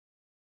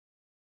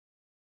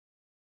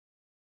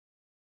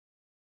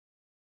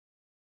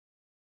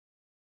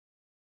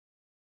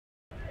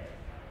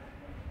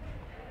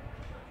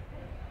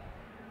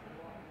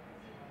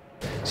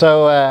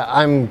So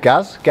I'm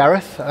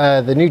Gareth,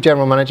 the new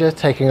general manager,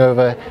 taking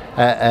over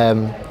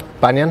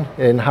Banyan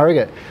in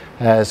Harrogate.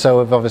 So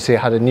we've obviously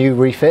had a new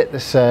refit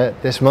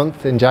this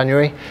month in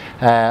January,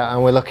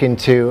 and we're looking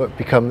to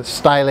become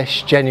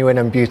stylish, genuine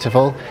and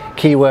beautiful.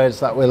 Keywords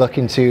that we're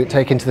looking to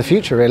take into the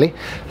future, really.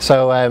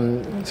 So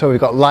we've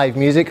got live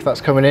music that's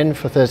coming in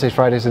for Thursdays,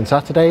 Fridays and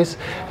Saturdays.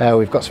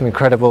 We've got some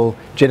incredible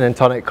gin and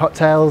tonic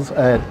cocktails,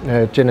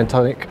 gin and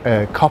tonic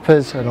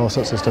coppers and all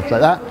sorts of stuff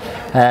like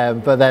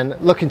that. But then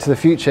looking to the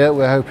future,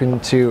 we're hoping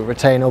to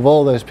retain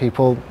all those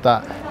people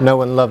that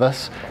know and love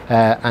us,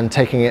 and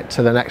taking it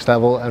to the next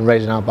level and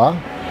raising our bar. Okay.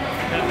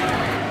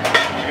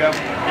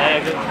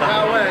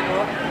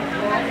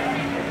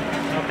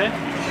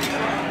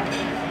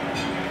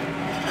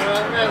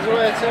 Men's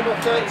away table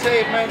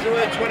 13, men's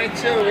away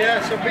 22,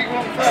 yeah, so big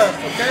one first,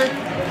 okay?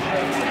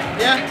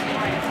 Yeah?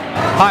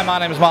 Hi, my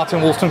name is Martin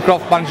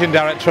Wollstonecroft, Managing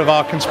Director of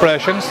Arc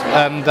Inspirations,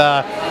 and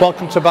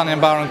welcome to Banyan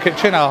Bar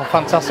Kitchen, our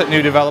fantastic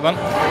new development.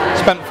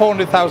 Spent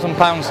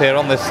 £400,000 here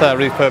on this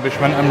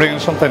refurbishment and bringing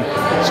something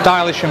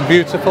stylish and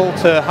beautiful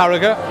to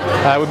Harrogate.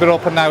 We've been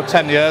open now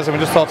 10 years and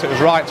we just thought it was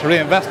right to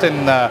reinvest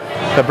in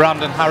the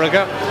brand in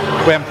Harrogate.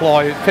 We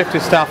employ 50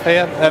 staff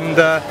here and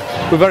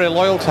we're very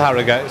loyal to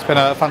Harrogate. It's been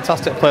a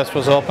fantastic place for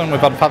us to open. We've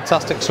had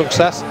fantastic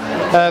success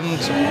and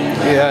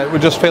yeah, we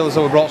just feel as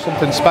though we brought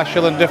something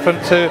special and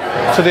different to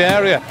the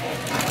area.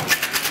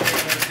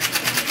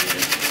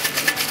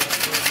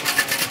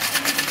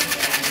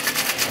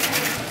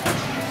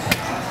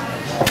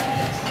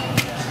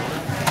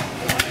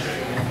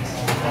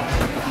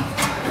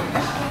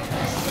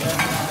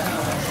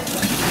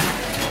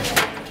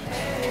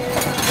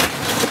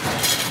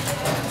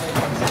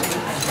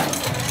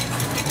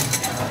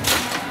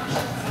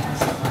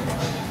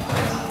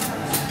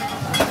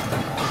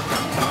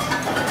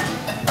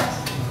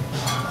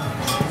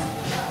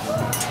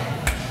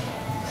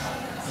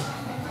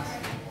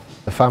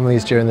 The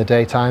families during the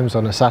daytimes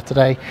on a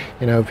Saturday,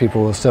 you know,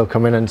 people will still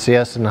come in and see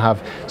us and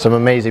have some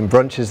amazing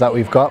brunches that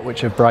we've got,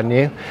 which are brand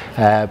new.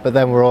 But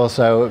then we're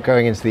also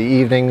going into the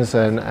evenings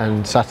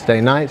and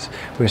Saturday nights.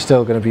 We're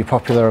still going to be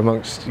popular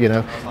amongst, you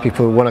know,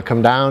 people who want to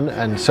come down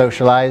and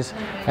socialise.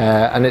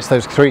 And it's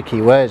those three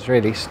key words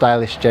really: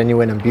 stylish,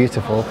 genuine and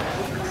beautiful.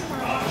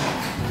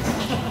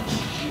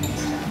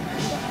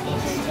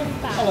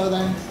 Hello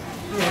then.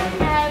 We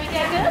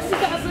go, we've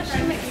got a bush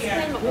mixed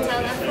in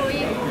mocktail.